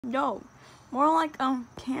No, more like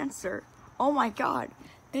cancer. Oh my god,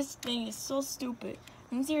 this thing is so stupid.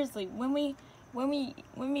 And seriously, when we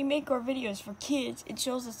make our videos for kids, it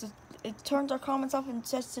shows us it turns our comments off and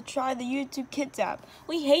says to try the YouTube Kids app.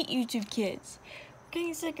 We hate YouTube Kids. We're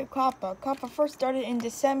getting sick of COPPA. COPPA first started in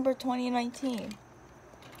December 2019.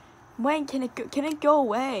 When can it go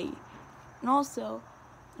away? And also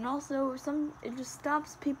it just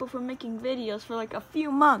stops people from making videos for like a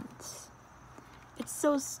few months. It's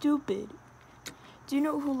so stupid. Do you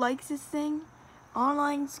know who likes this thing?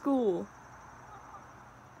 Online school.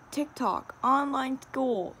 TikTok. Online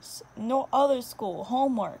schools. No other school.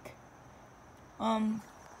 Homework.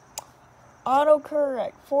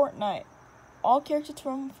 Autocorrect. Fortnite. All characters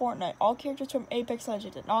from Fortnite. All characters from Apex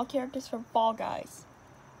Legends. And all characters from Fall Guys.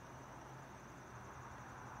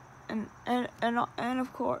 And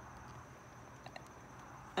of course.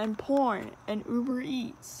 And porn. And Uber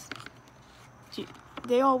Eats.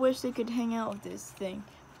 They all wish they could hang out with this thing,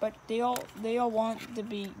 but they all want to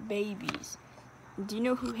be babies. Do you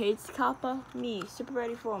know who hates COPPA? Me, Super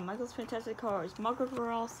Ready 4, Michael's Fantastic Cars, Marco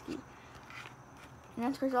Goralski,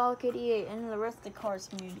 NASCAR's88, and the rest of the Cars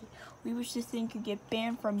community. We wish this thing could get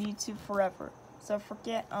banned from YouTube forever. So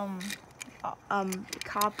forget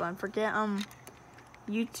COPPA and forget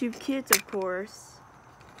YouTube Kids, of course.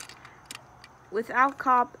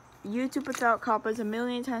 YouTube without COPPA is a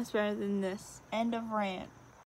million times better than this. End of rant.